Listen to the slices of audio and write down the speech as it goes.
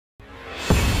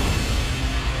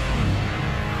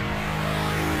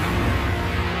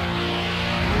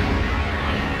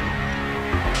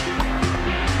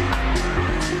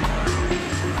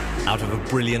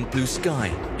brilliant blue sky,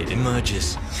 it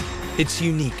emerges. Its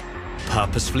unique,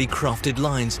 purposefully crafted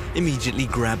lines immediately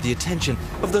grab the attention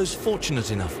of those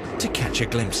fortunate enough to catch a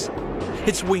glimpse.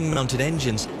 Its wing-mounted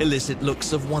engines elicit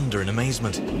looks of wonder and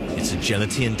amazement. Its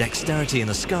agility and dexterity in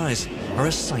the skies are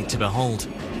a sight to behold.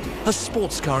 A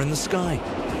sports car in the sky.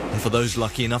 And for those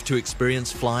lucky enough to experience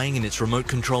flying in its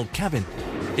remote-controlled cabin,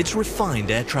 it's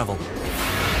refined air travel.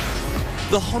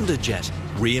 The hondajet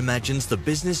reimagines the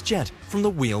business jet from the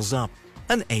wheels up,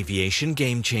 an aviation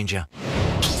game-changer.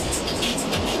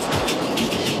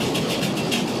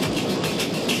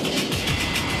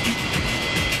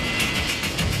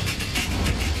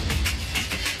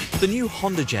 The new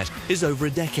hondajet is over a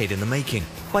decade in the making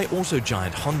by auto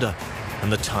giant Honda,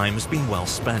 and the time has been well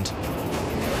spent.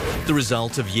 The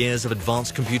result of years of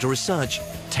advanced computer research,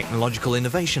 technological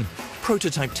innovation,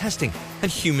 prototype testing,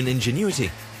 and human ingenuity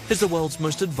is the world's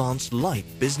most advanced light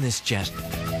business jet.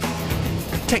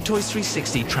 Tech Toys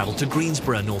 360 traveled to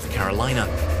Greensboro, North Carolina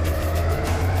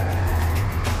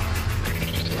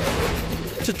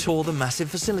to tour the massive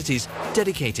facilities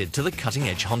dedicated to the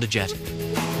cutting-edge hondajet.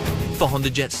 For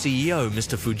hondajet CEO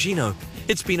Mr. Fujino,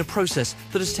 it's been a process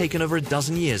that has taken over a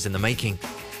dozen years in the making.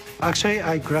 Actually,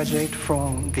 I graduated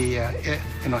from the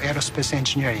aerospace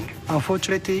engineering.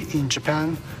 Unfortunately, in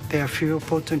Japan, there are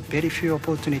very few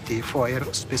opportunities for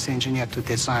aerospace engineer to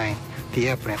design the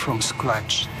airplane from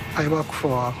scratch. I worked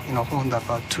for Honda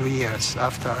about 2 years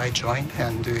after I joined,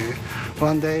 and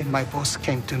one day my boss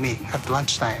came to me at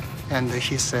lunchtime, and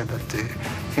he said that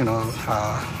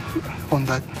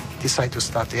Honda decided to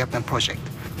start the airplane project,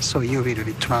 so you will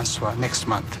be transferred next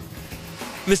month.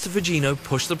 Mr. Fujino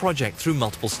pushed the project through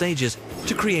multiple stages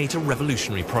to create a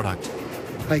revolutionary product.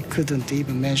 I couldn't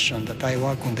even mention that I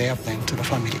work on the airplane to the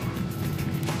family.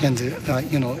 And,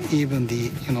 even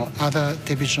the other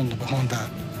division of Honda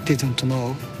didn't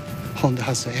know Honda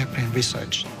has an airplane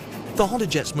research. The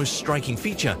hondajet's most striking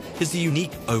feature is the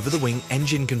unique over-the-wing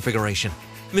engine configuration.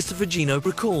 Mr. Fujino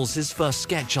recalls his first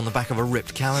sketch on the back of a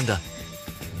ripped calendar.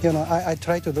 I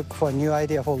tried to look for a new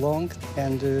idea for long,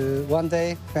 and one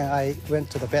day when I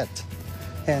went to the bed,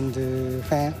 and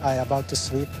when I about to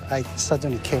sleep, I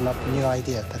suddenly came up with a new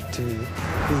idea that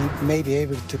we may be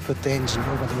able to put the engine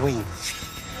over the wing.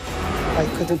 I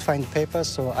couldn't find paper,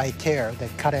 so I tear the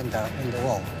calendar on the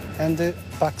wall, and the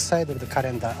back side of the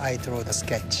calendar, I draw the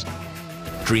sketch.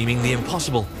 Dreaming the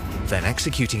impossible, then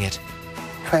executing it.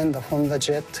 When the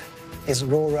hondajet is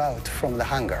rolled out from the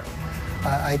hangar,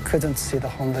 I couldn't see the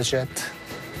hondajet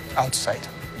outside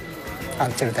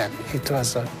until then. It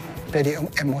was a very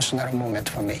emotional moment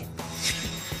for me.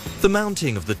 The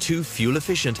mounting of the two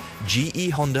fuel-efficient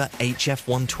GE Honda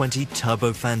HF120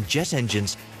 turbofan jet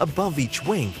engines above each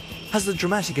wing has the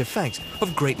dramatic effect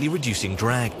of greatly reducing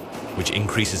drag, which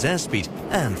increases airspeed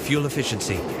and fuel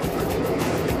efficiency.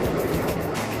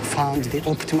 Found the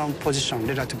optimum position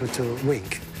relative to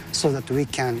wing so that we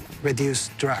can reduce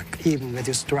drag, even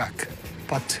reduce drag.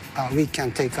 But we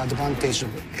can take advantage of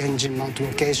engine mount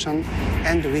location,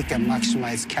 and we can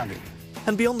maximize cabin.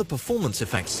 And beyond the performance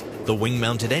effects, the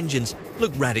wing-mounted engines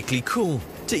look radically cool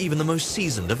to even the most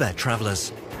seasoned of air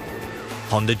travelers.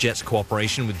 HondaJet's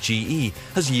cooperation with GE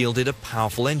has yielded a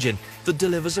powerful engine that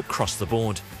delivers across the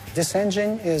board. This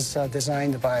engine is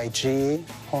designed by GE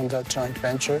Honda joint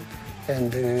venture,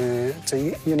 and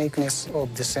the uniqueness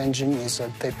of this engine is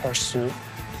that they pursue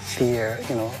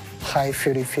the high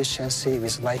fuel efficiency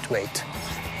with lightweight.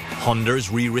 Honda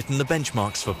has rewritten the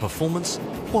benchmarks for performance,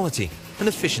 quality, and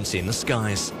efficiency in the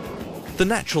skies. The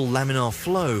natural laminar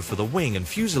flow for the wing and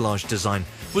fuselage design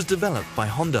was developed by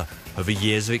Honda over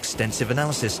years of extensive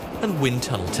analysis and wind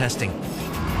tunnel testing.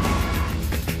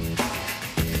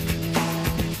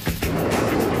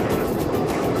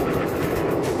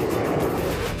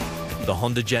 The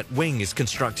HondaJet wing is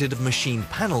constructed of machined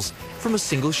panels from a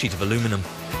single sheet of aluminum.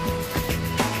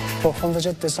 For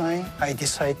HondaJet design, I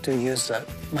decided to use a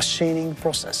machining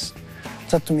process.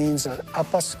 That means the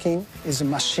upper skin is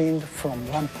machined from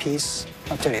one-piece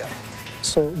material.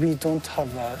 So we don't have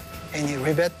any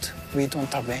rivet, we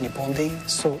don't have any bonding,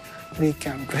 so we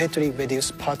can greatly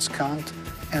reduce parts count,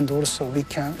 and also we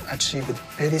can achieve a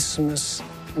very smooth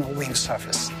wing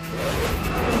surface.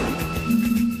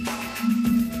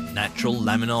 Natural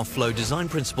laminar flow design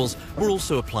principles were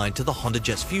also applied to the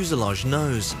HondaJet's fuselage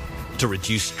nose to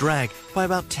reduce drag by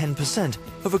about 10%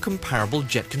 over comparable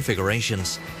jet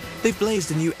configurations. They've blazed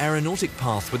a new aeronautic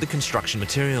path with the construction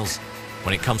materials.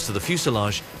 When it comes to the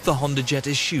fuselage, the HondaJet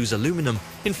eschews aluminum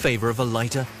in favor of a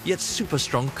lighter yet super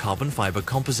strong carbon fiber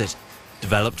composite.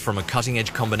 Developed from a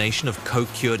cutting-edge combination of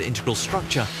co-cured integral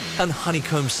structure and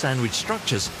honeycomb sandwich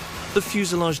structures, The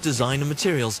fuselage design and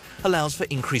materials allows for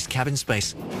increased cabin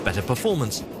space, better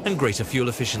performance, and greater fuel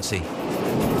efficiency.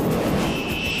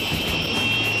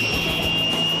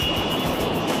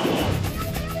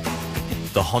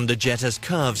 The hondajet has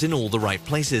curves in all the right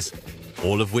places,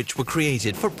 all of which were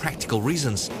created for practical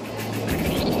reasons.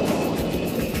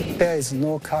 There is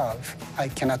no curve I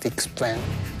cannot explain.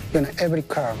 Every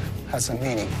curve has a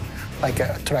meaning.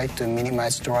 Like try to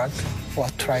minimize drag or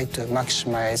try to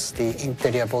maximize the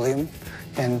interior volume.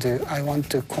 And I want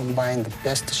to combine the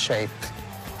best shape.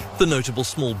 The notable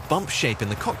small bump shape in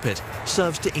the cockpit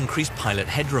serves to increase pilot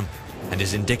headroom and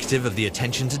is indicative of the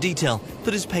attention to detail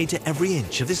that is paid to every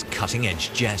inch of this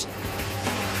cutting-edge jet.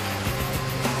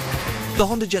 The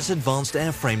hondajet's advanced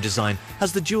airframe design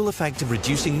has the dual effect of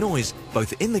reducing noise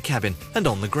both in the cabin and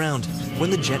on the ground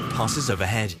when the jet passes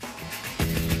overhead.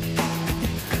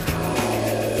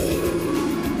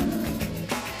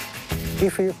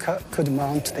 If you could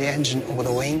mount the engine over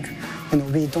the wing,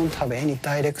 we don't have any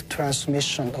direct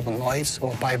transmission of noise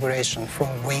or vibration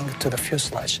from wing to the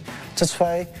fuselage. That's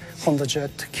why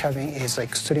hondajet cabin is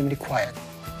extremely quiet.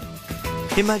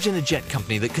 Imagine a jet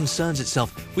company that concerns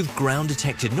itself with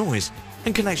ground-detected noise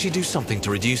and can actually do something to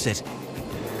reduce it.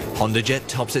 hondajet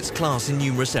tops its class in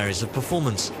numerous areas of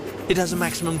performance. It has a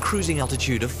maximum cruising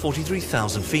altitude of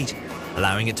 43,000 feet,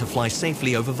 allowing it to fly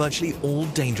safely over virtually all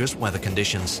dangerous weather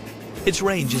conditions. Its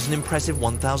range is an impressive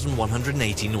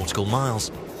 1,180 nautical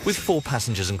miles, with 4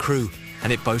 passengers and crew,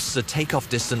 and it boasts a takeoff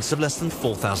distance of less than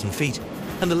 4,000 feet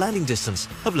and a landing distance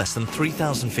of less than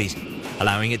 3,000 feet,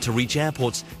 allowing it to reach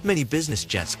airports many business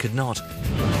jets could not.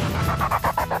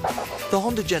 The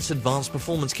hondajet's advanced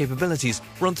performance capabilities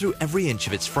run through every inch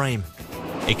of its frame.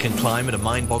 It can climb at a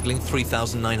mind-boggling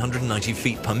 3,990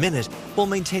 feet per minute while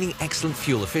maintaining excellent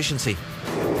fuel efficiency.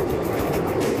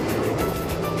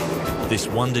 This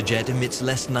wonderjet emits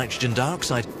less nitrogen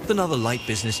dioxide than other light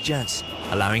business jets,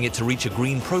 allowing it to reach a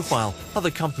green profile other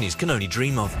companies can only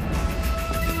dream of.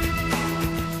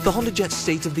 The hondajet's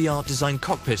state-of-the-art design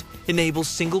cockpit enables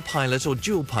single-pilot or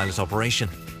dual-pilot operation.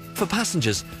 For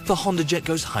passengers, the hondajet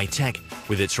goes high-tech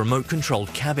with its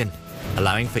remote-controlled cabin,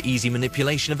 allowing for easy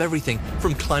manipulation of everything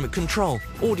from climate control,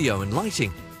 audio and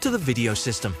lighting to the video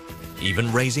system,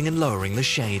 even raising and lowering the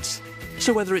shades.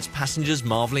 So whether it's passengers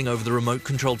marveling over the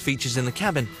remote-controlled features in the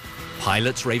cabin,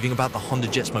 pilots raving about the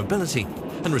hondajet's mobility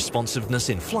and responsiveness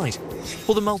in flight,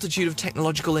 or the multitude of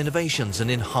technological innovations and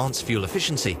enhanced fuel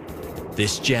efficiency,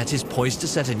 this jet is poised to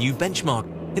set a new benchmark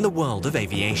in the world of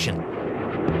aviation.